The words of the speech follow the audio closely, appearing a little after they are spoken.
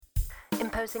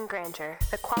Imposing grandeur,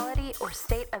 the quality or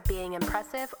state of being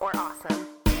impressive or awesome.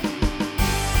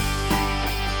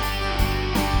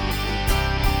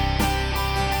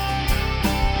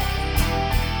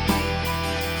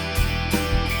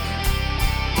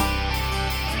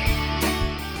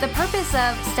 The purpose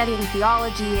of studying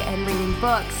theology and reading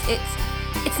books,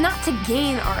 it's not to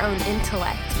gain our own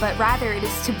intellect, but rather it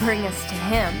is to bring us to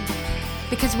Him.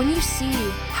 Because when you see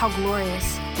how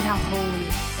glorious and how holy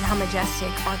and how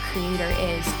majestic our Creator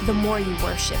is, the more you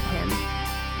worship Him.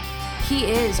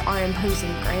 He is our imposing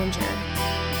grandeur.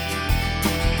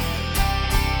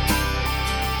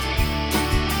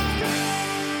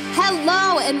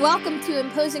 Hello and welcome to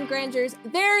Imposing Grandeur's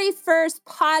very first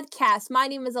podcast. My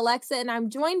name is Alexa and I'm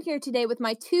joined here today with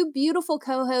my two beautiful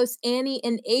co-hosts, Annie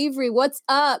and Avery. What's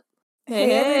up?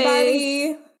 Hey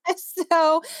everybody.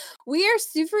 So we are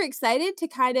super excited to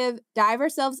kind of dive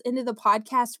ourselves into the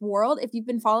podcast world. If you've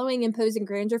been following Imposing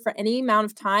Grandeur for any amount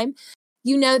of time,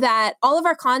 you know that all of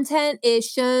our content is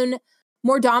shown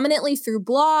more dominantly through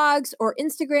blogs or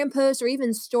Instagram posts or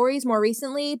even stories more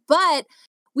recently. But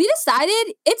we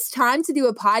decided it's time to do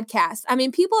a podcast. I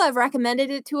mean, people have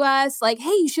recommended it to us like,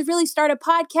 hey, you should really start a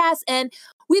podcast. And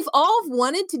we've all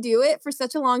wanted to do it for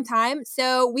such a long time.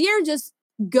 So we are just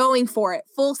going for it,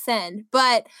 full send.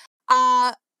 But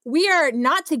we are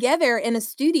not together in a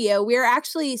studio. We are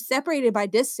actually separated by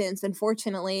distance,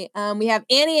 unfortunately. We have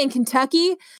Annie in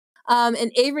Kentucky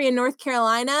and Avery in North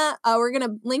Carolina. We're going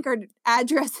to link our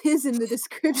addresses in the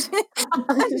description.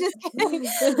 I'm just kidding.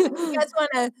 You guys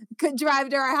want to drive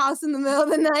to our house in the middle of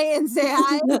the night and say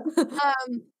hi?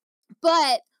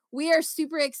 But we are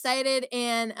super excited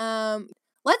and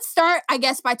let's start, I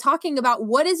guess, by talking about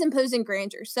what is imposing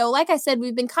grandeur. So like I said,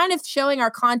 we've been kind of showing our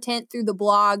content through the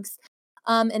blogs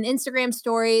and Instagram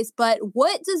stories, but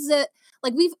what does it,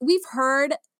 like we've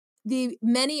heard the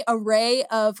many array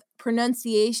of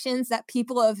pronunciations that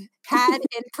people have had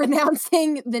in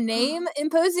pronouncing the name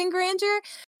Imposing Grandeur.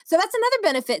 So that's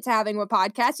another benefit to having a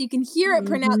podcast. You can hear it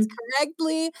pronounced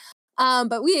correctly.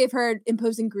 But we have heard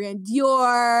Imposing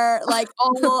Grandeur, like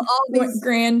all these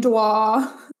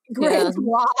Grandois.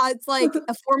 Grandois. It's like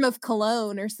a form of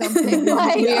cologne or something.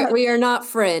 Like, we are not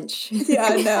French.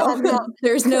 Yeah, no.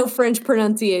 There's no French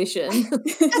pronunciation.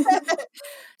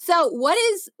 So what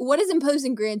is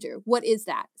imposing grandeur? What is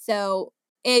that? So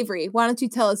Avery, why don't you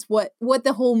tell us what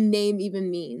the whole name even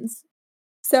means?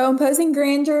 So imposing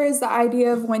grandeur is the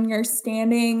idea of when you're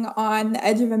standing on the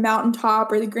edge of a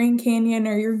mountaintop or the Grand Canyon,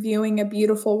 or you're viewing a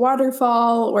beautiful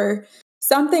waterfall or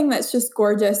something that's just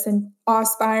gorgeous and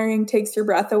awe-inspiring, takes your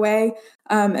breath away.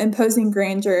 Imposing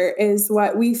grandeur is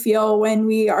what we feel when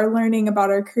we are learning about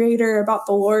our Creator, about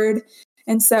the Lord.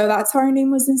 And so that's how our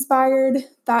name was inspired.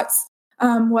 That's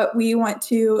what we want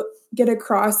to get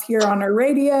across here on our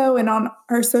radio and on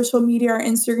our social media, our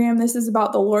Instagram. This is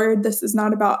about the Lord. This is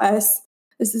not about us.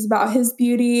 This is about His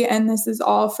beauty, and this is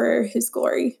all for His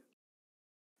glory.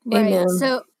 Right. Amen.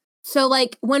 So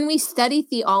like when we study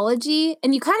theology,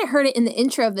 and you kind of heard it in the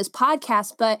intro of this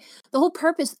podcast, but the whole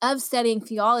purpose of studying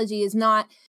theology is not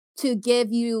to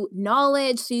give you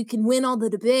knowledge so you can win all the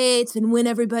debates and win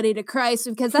everybody to Christ,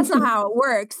 because that's not how it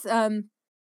works.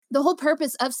 The whole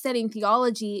purpose of studying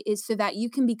theology is so that you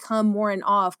can become more in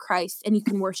awe of Christ and you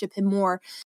can worship Him more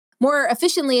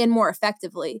efficiently and more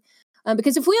effectively.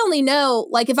 Because if we only know,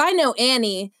 like if I know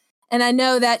Annie and I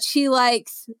know that she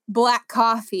likes black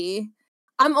coffee,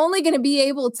 I'm only going to be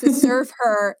able to serve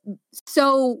her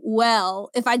so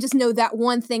well if I just know that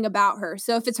one thing about her.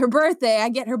 So if it's her birthday, I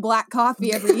get her black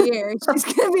coffee every year. She's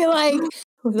going to be like,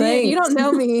 dude, you don't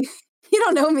know me. You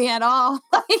don't know me at all.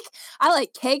 Like, I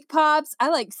like cake pops. I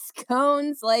like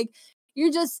scones. Like,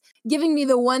 you're just giving me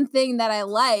the one thing that I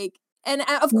like. And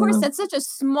of course, that's such a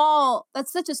small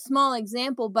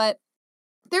example, but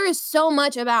there is so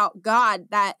much about God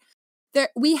that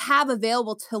we have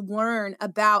available to learn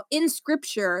about in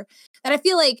Scripture that I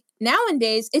feel like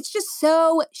nowadays it's just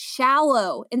so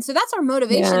shallow. And so that's our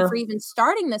motivation for even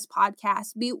starting this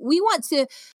podcast. We want to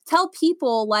tell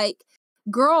people, like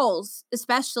girls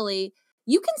especially,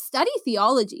 you can study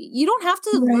theology. You don't have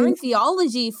to learn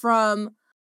theology from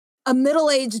a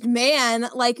middle-aged man.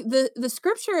 Like the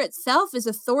Scripture itself is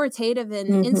authoritative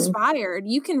and inspired.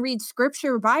 You can read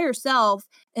Scripture by yourself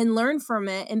and learn from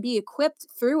it and be equipped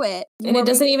through it. And it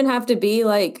doesn't even have to be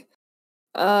like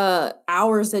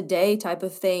hours a day type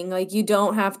of thing. Like you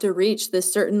don't have to reach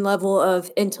this certain level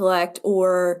of intellect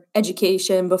or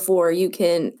education before you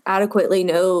can adequately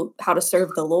know how to serve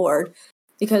the Lord,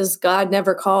 because God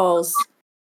never calls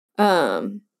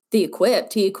the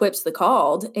equipped. He equips the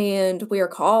called, and we are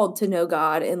called to know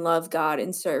God and love God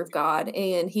and serve God,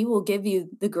 and he will give you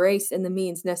the grace and the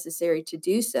means necessary to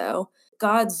do so.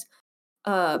 God's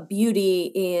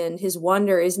beauty and his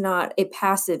wonder is not a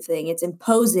passive thing. It's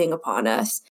imposing upon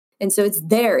us. And so it's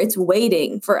there, it's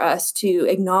waiting for us to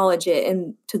acknowledge it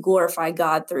and to glorify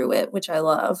God through it, which I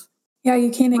love. Yeah, you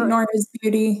can't Right. ignore his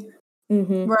beauty.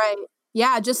 Right.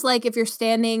 Yeah, just like if you're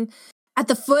standing at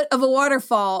the foot of a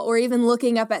waterfall or even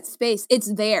looking up at space,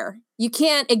 it's there. You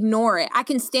can't ignore it. I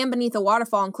can stand beneath a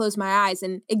waterfall and close my eyes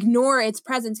and ignore its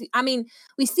presence. I mean,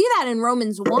 we see that in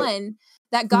Romans 1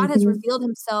 that God has revealed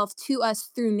himself to us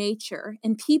through nature.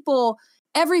 And people,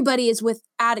 everybody is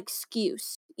without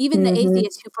excuse. Even the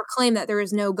atheists who proclaim that there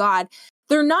is no God,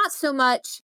 they're not so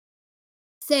much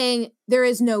saying there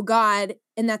is no God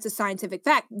and that's a scientific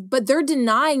fact, but they're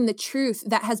denying the truth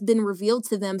that has been revealed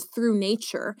to them through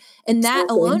nature. And that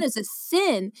alone is a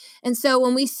sin. And so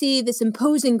when we see this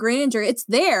imposing grandeur, it's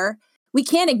there. We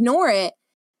can't ignore it.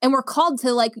 And we're called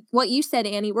to, like what you said,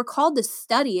 Annie, we're called to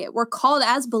study it. We're called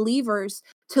as believers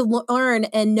to learn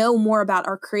and know more about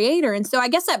our Creator. And so I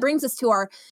guess that brings us to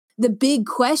the big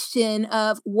question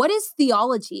of what is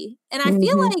theology? And I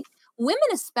feel like women,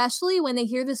 especially when they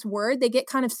hear this word, they get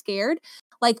kind of scared.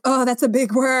 Like, oh, that's a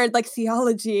big word, like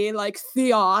theology, like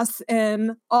theos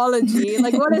and ology.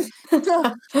 Like, what does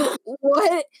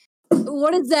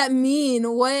that mean?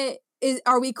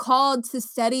 Are we called to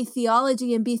study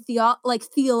theology and be like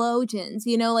theologians?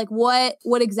 You know, like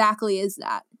what exactly is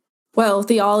that? Well,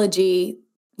 theology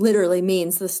literally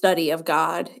means the study of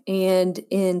God. And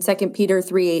in 2 Peter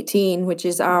 3:18, which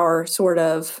is our sort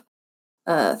of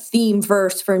theme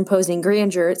verse for imposing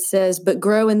grandeur, it says, "But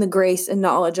grow in the grace and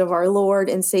knowledge of our Lord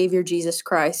and Savior Jesus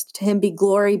Christ. To him be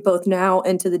glory both now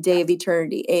and to the day of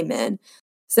eternity. Amen."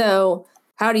 So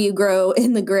how do you grow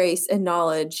in the grace and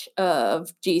knowledge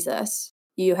of Jesus?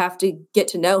 You have to get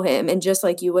to know him. And just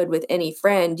like you would with any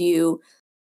friend, you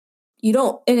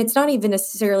don't, and it's not even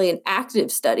necessarily an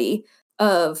active study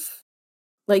of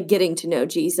like getting to know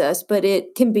Jesus, but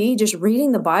it can be just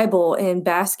reading the Bible and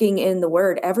basking in the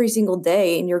word every single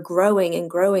day, and you're growing and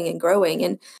growing and growing.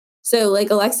 And so, like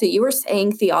Alexa, you were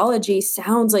saying theology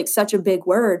sounds like such a big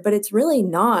word, but it's really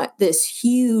not this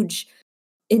huge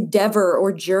endeavor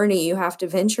or journey you have to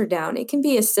venture down. It can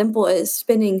be as simple as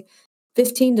spending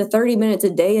 15 to 30 minutes a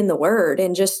day in the word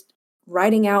and just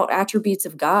writing out attributes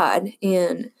of God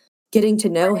and getting to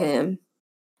know him.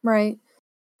 Right.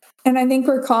 And I think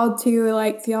we're called to,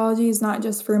 like, theology is not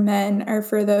just for men or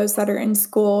for those that are in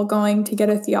school going to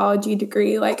get a theology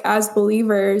degree. Like, as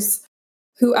believers,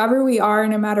 whoever we are,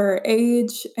 no matter our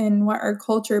age and what our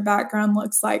culture background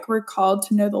looks like, we're called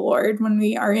to know the Lord when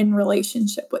we are in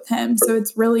relationship with him. So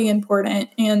it's really important.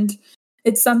 And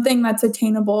it's something that's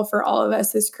attainable for all of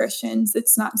us as Christians.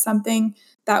 It's not something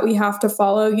that we have to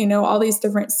follow, all these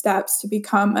different steps to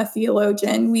become a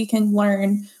theologian. We can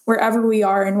learn wherever we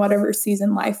are in whatever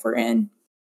season life we're in.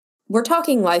 We're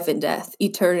talking life and death,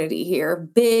 eternity here,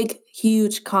 big,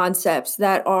 huge concepts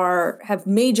that have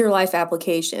major life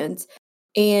applications.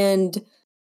 And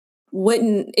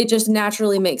it just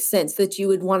naturally makes sense that you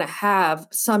would want to have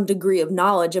some degree of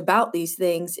knowledge about these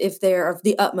things if they're of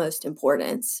the utmost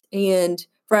importance. And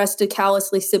for us to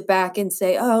callously sit back and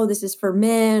say, oh, this is for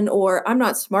men, or I'm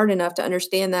not smart enough to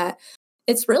understand that,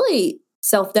 it's really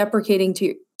self-deprecating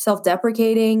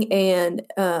and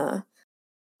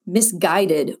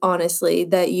misguided, honestly,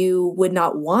 that you would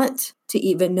not want to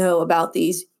even know about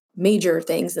these major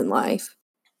things in life.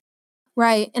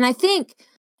 Right. And I think,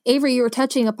 Avery, you were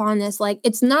touching upon this, like,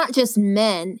 it's not just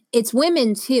men, it's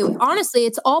women too. Honestly,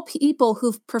 it's all people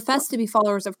who've professed to be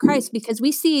followers of Christ, because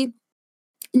we see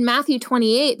in Matthew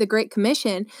 28, the Great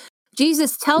Commission,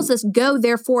 Jesus tells us, "Go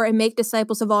therefore and make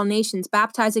disciples of all nations,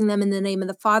 baptizing them in the name of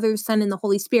the Father, the Son, and the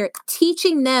Holy Spirit,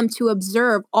 teaching them to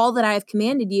observe all that I have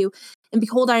commanded you. And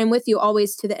behold, I am with you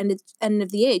always to the end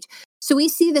of the age." So we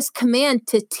see this command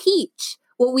to teach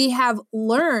what we have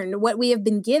learned, what we have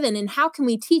been given. And how can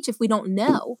we teach if we don't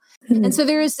know? And so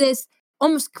there is this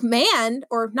almost command,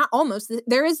 or not almost,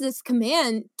 there is this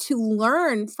command to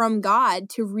learn from God,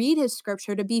 to read his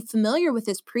scripture, to be familiar with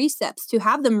his precepts, to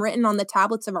have them written on the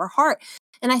tablets of our heart.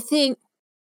 And I think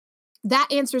that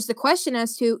answers the question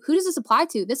as to who does this apply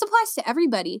to? This applies to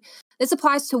everybody. This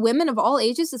applies to women of all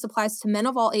ages. This applies to men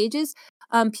of all ages,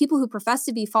 people who profess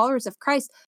to be followers of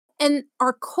Christ. And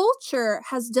our culture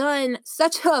has done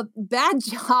such a bad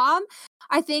job,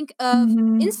 I think, of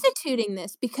instituting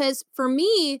this. Because for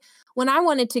me, when I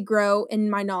wanted to grow in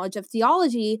my knowledge of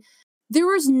theology, there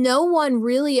was no one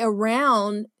really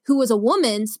around who was a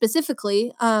woman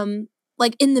specifically,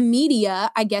 like in the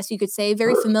media, I guess you could say,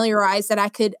 very familiarized that I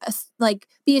could like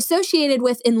be associated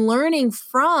with and learning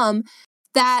from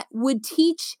that would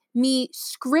teach me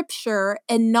scripture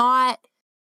and not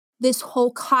this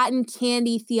whole cotton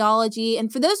candy theology.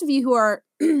 And for those of you who are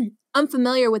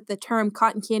unfamiliar with the term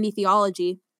cotton candy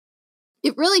theology,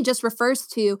 it really just refers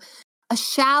to a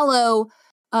shallow,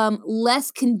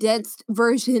 less condensed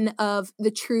version of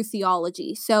the true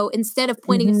theology. So instead of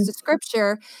pointing us to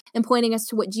scripture and pointing us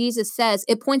to what Jesus says,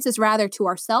 it points us rather to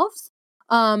ourselves.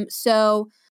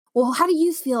 Well, how do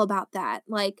you feel about that?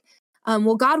 Like,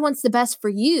 well, God wants the best for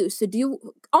you. So do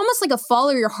you almost like a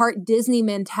follow your heart Disney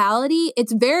mentality?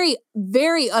 It's very,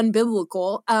 very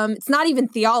unbiblical. It's not even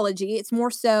theology. It's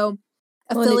more so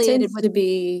affiliated with to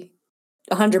be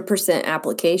 100%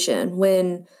 application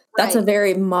when that's a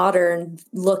very modern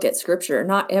look at scripture.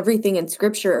 Not everything in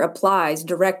scripture applies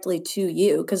directly to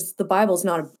you because the Bible's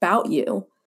not about you.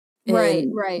 Right.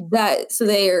 So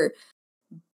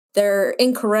they're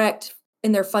incorrect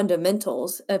in their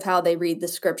fundamentals of how they read the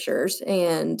scriptures.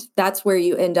 And that's where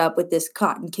you end up with this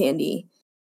cotton candy,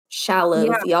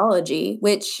 shallow theology,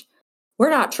 which we're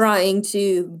not trying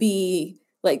to be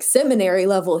like seminary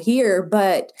level here,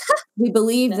 but we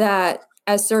believe that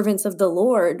as servants of the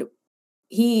Lord,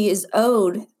 he is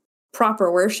owed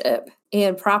proper worship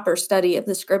and proper study of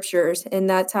the scriptures. And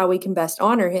that's how we can best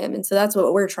honor him. And so that's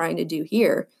what we're trying to do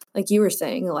here. Like you were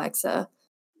saying, Alexa.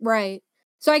 Right.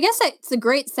 So I guess it's a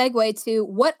great segue to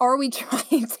what are we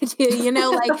trying to do? You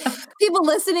know, like people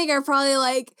listening are probably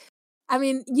like, I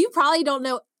mean, you probably don't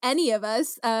know any of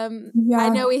us. I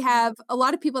know we have a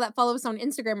lot of people that follow us on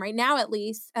Instagram right now, at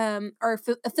least, are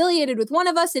affiliated with one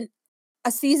of us in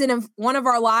a season of one of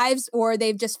our lives, or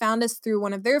they've just found us through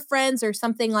one of their friends or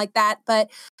something like that.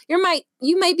 But you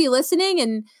might be listening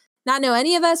and not know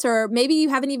any of us, or maybe you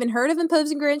haven't even heard of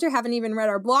Imposing Grandeur, haven't even read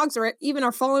our blogs, or even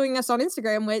are following us on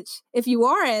Instagram, which if you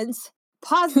aren't,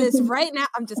 pause this right now.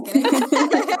 I'm just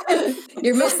kidding.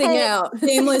 You're missing out.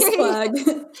 Shameless plug.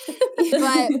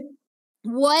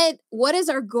 But what is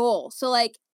our goal? So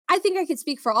like, I think I could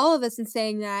speak for all of us in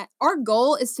saying that our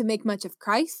goal is to make much of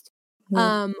Christ.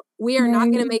 We are not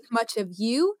going to make much of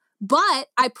you, but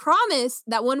I promise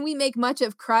that when we make much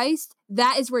of Christ,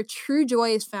 that is where true joy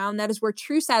is found. That is where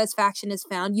true satisfaction is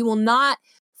found. You will not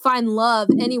find love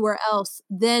anywhere else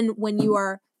than when you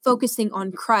are focusing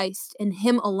on Christ and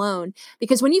him alone.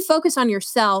 Because when you focus on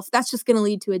yourself, that's just going to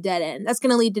lead to a dead end. That's going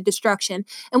to lead to destruction.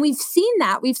 And we've seen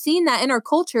that. We've seen that in our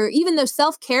culture, even though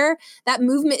self-care, that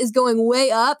movement is going way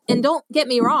up. And don't get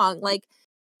me wrong, like,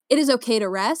 it is okay to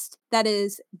rest. That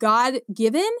is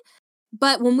God-given.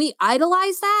 But when we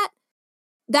idolize that,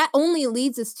 that only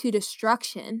leads us to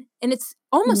destruction. And it's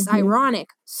almost ironic.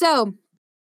 So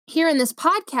here in this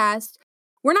podcast,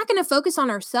 we're not going to focus on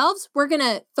ourselves. We're going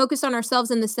to focus on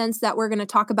ourselves in the sense that we're going to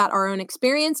talk about our own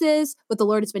experiences, what the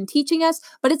Lord has been teaching us.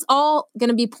 But it's all going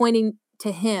to be pointing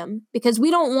to him, because we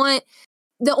don't want...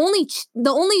 The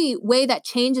only way that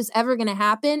change is ever going to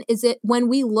happen is it when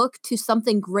we look to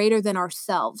something greater than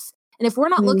ourselves. And if we're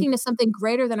not looking to something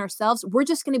greater than ourselves, we're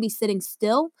just going to be sitting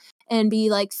still and be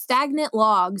like stagnant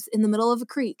logs in the middle of a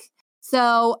creek.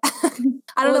 So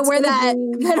I don't know where that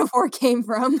metaphor came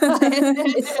from.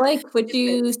 It's like what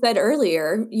you said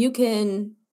earlier.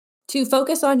 To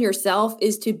focus on yourself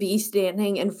is to be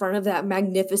standing in front of that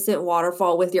magnificent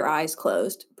waterfall with your eyes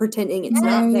closed, pretending it's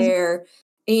not there.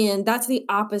 And that's the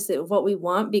opposite of what we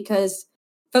want, because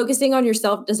focusing on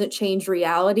yourself doesn't change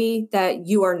reality that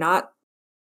you are not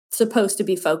supposed to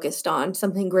be focused on.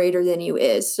 Something greater than you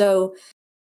is. So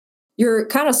you're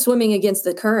kind of swimming against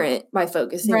the current by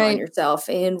focusing on yourself.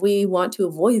 And we want to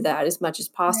avoid that as much as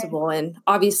possible. Right. And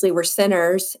obviously we're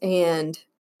sinners and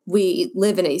we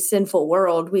live in a sinful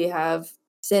world. We have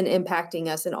sin impacting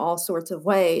us in all sorts of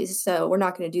ways. So we're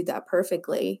not going to do that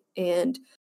perfectly. And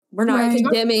we're not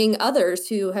condemning others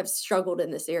who have struggled in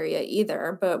this area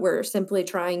either, but we're simply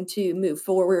trying to move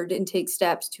forward and take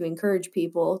steps to encourage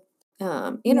people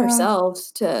in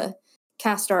ourselves to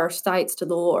cast our sights to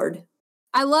the Lord.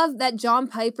 I love that John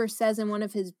Piper says in one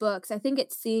of his books, I think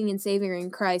it's Seeing and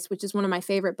Savoring Christ, which is one of my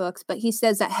favorite books, but he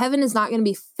says that heaven is not going to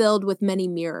be filled with many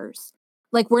mirrors.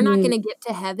 Like, we're not going to get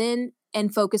to heaven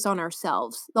and focus on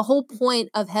ourselves. The whole point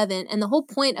of heaven and the whole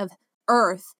point of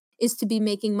earth is to be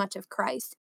making much of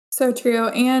Christ. So true.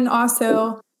 And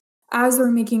also, as we're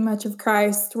making much of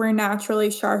Christ, we're naturally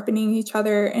sharpening each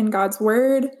other in God's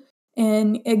word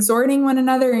and exhorting one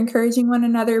another, encouraging one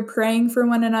another, praying for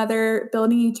one another,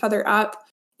 building each other up.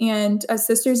 And as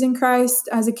sisters in Christ,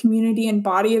 as a community and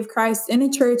body of Christ in a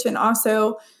church, and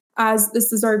also as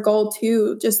this is our goal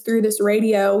too, just through this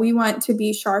radio, we want to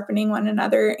be sharpening one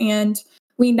another. And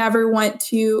we never want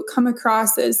to come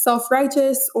across as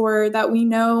self-righteous or that we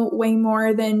know way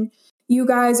more than you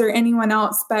guys or anyone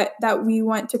else, but that we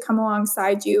want to come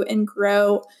alongside you and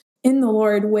grow in the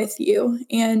Lord with you.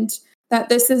 And that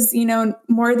this is,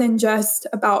 more than just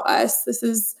about us. This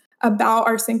is about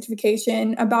our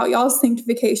sanctification, about y'all's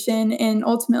sanctification, and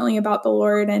ultimately about the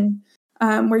Lord. And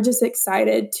we're just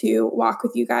excited to walk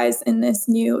with you guys in this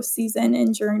new season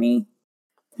and journey.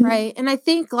 Right. And I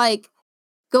think like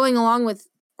going along with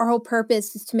our whole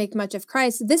purpose is to make much of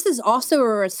Christ. This is also a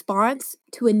response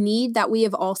to a need that we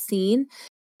have all seen,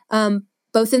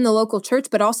 both in the local church,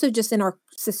 but also just in our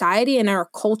society and our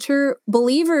culture.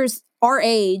 Believers our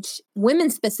age, women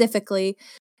specifically,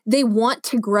 they want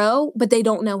to grow, but they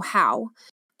don't know how.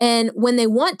 And when they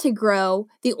want to grow,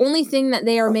 the only thing that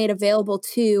they are made available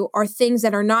to are things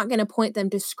that are not going to point them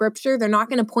to scripture. They're not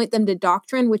going to point them to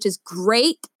doctrine, which is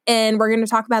great. And we're going to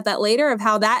talk about that later of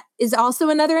how that is also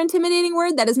another intimidating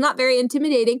word that is not very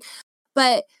intimidating.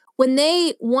 But when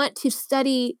they want to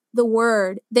study the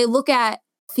word, they look at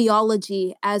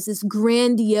theology as this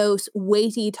grandiose,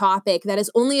 weighty topic that is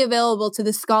only available to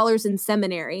the scholars in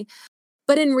seminary.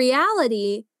 But in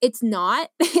reality, it's not.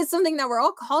 It's something that we're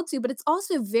all called to, but it's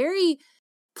also very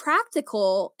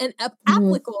practical and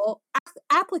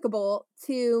applicable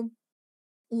to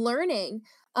learning.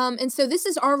 And so this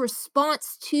is our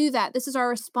response to that. This is our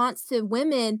response to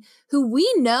women who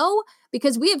we know,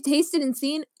 because we have tasted and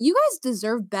seen, you guys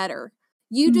deserve better.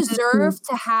 You deserve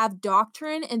to have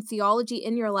doctrine and theology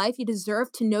in your life. You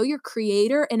deserve to know your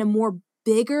creator in a more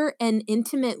bigger and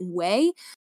intimate way,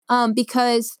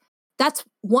 because that's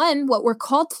one, what we're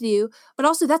called to do, but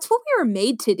also that's what we were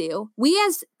made to do. We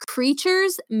as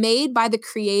creatures made by the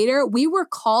creator, we were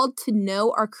called to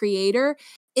know our creator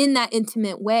in that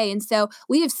intimate way. And so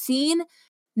we have seen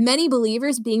many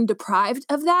believers being deprived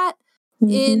of that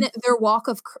in their walk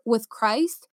with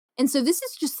Christ. And so this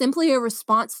is just simply a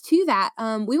response to that.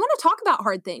 We want to talk about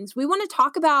hard things. We want to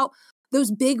talk about those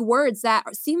big words that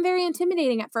seem very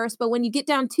intimidating at first, but when you get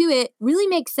down to it, really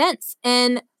make sense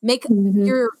and make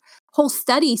your whole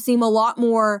study seem a lot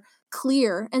more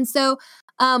clear. And so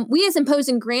we as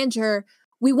Imposing Grandeur,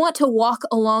 we want to walk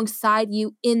alongside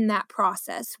you in that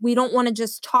process. We don't want to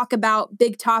just talk about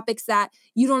big topics that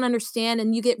you don't understand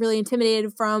and you get really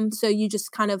intimidated from, so you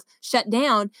just kind of shut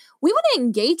down. We want to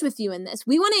engage with you in this.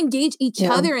 We want to engage each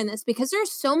other in this, because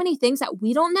there's so many things that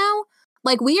we don't know.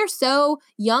 Like, we are so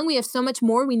young, we have so much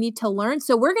more we need to learn.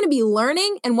 So we're going to be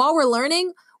learning. And while we're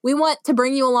learning, we want to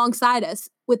bring you alongside us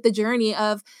with the journey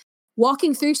of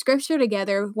walking through scripture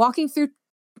together, walking through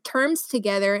terms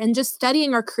together, and just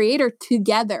studying our creator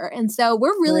together. And so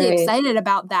we're really excited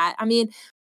about that. I mean,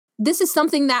 this is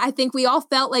something that I think we all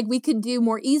felt like we could do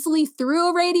more easily through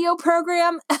a radio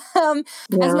program.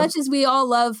 As much as we all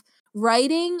love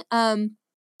writing,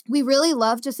 we really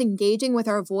love just engaging with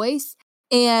our voice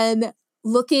and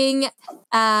looking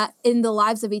in the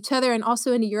lives of each other and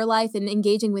also into your life and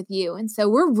engaging with you. And so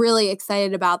we're really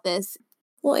excited about this.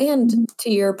 Well, and to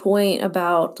your point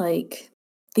about like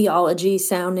theology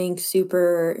sounding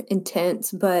super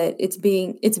intense, but it's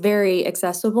very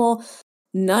accessible.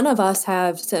 None of us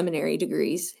have seminary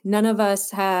degrees. None of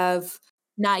us have...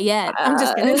 Not yet. I'm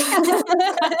just kidding.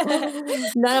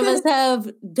 None of us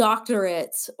have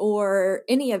doctorates or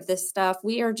any of this stuff.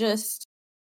 We are just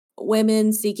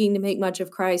women seeking to make much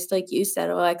of Christ, like you said,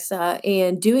 Alexa,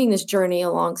 and doing this journey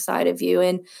alongside of you.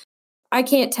 And I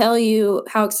can't tell you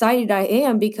how excited I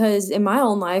am, because in my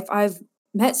own life, I've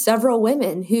met several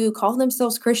women who call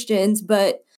themselves Christians,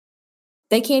 but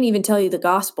they can't even tell you the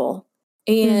gospel.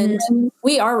 And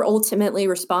we are ultimately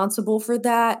responsible for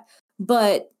that.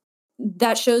 But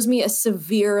that shows me a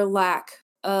severe lack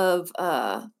of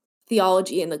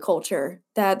theology in the culture,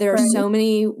 that there are so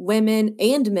many women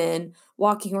and men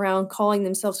walking around calling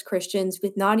themselves Christians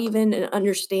with not even an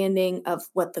understanding of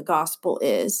what the gospel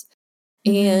is.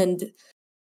 And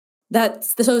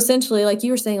that's so essentially, like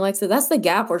you were saying, Alexa, that's the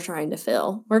gap we're trying to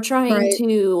fill. We're trying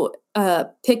to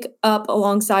pick up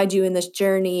alongside you in this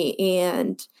journey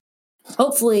and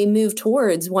hopefully move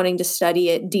towards wanting to study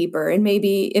it deeper. And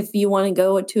maybe if you want to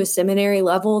go to a seminary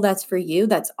level, that's for you.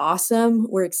 That's awesome.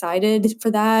 We're excited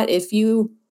for that. If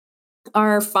you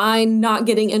are fine not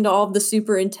getting into all of the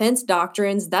super intense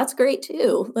doctrines, that's great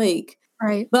too.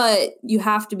 But you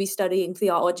have to be studying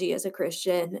theology as a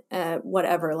Christian at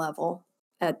whatever level,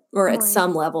 at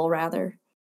some level rather.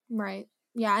 Right.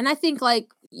 Yeah. And I think like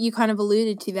you kind of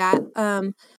alluded to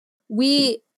that.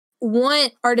 We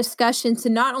want our discussion to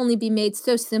not only be made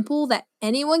so simple that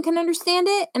anyone can understand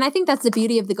it. And I think that's the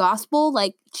beauty of the gospel.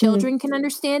 Like, children can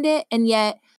understand it. And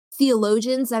yet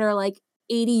theologians that are like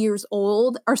 80 years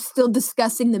old are still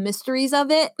discussing the mysteries of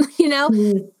it, you know?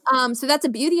 So that's a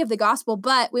beauty of the gospel,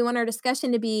 but we want our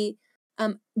discussion to be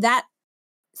that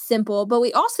simple, but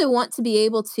we also want to be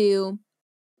able to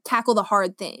tackle the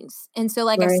hard things. And so,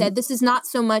 like I said, this is not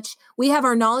so much we have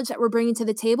our knowledge that we're bringing to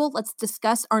the table. Let's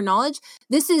discuss our knowledge.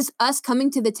 This is us coming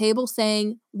to the table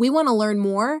saying, we want to learn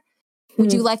more.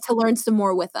 Would you like to learn some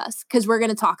more with us? Because we're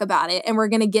going to talk about it and we're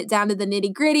going to get down to the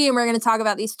nitty gritty and we're going to talk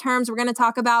about these terms. We're going to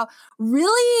talk about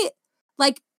really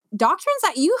like doctrines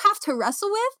that you have to wrestle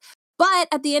with. But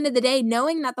at the end of the day,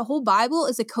 knowing that the whole Bible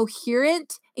is a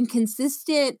coherent and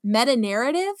consistent meta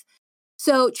narrative.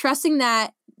 So trusting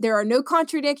that there are no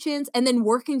contradictions and then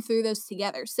working through those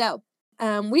together. So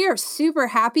we are super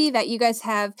happy that you guys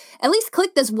have at least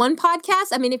clicked this one podcast.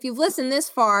 I mean, if you've listened this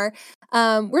far,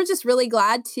 we're just really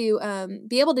glad to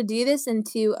be able to do this and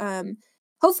to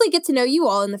hopefully get to know you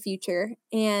all in the future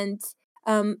and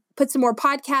put some more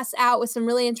podcasts out with some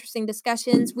really interesting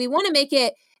discussions. We want to make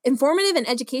it informative and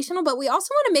educational, but we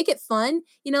also want to make it fun.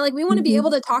 You know, like we want to be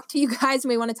able to talk to you guys and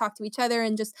we want to talk to each other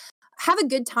and just have a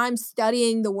good time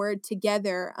studying the word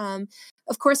together.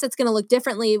 Of course, that's going to look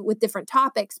differently with different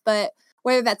topics, but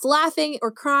whether that's laughing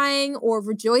or crying or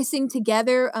rejoicing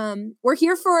together, we're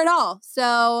here for it all.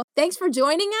 So thanks for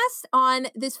joining us on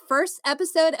this first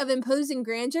episode of Imposing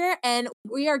Grandeur. And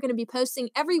we are going to be posting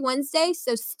every Wednesday.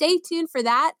 So stay tuned for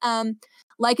that.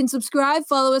 Like and subscribe.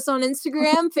 Follow us on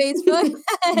Instagram, Facebook.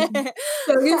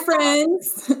 Tell your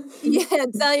friends. Yeah,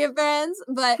 tell your friends.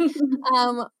 But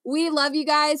we love you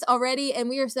guys already, and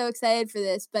we are so excited for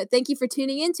this. But thank you for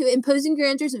tuning in to Imposing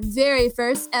Grandeur's very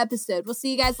first episode. We'll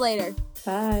see you guys later.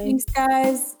 Bye. Thanks,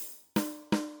 guys.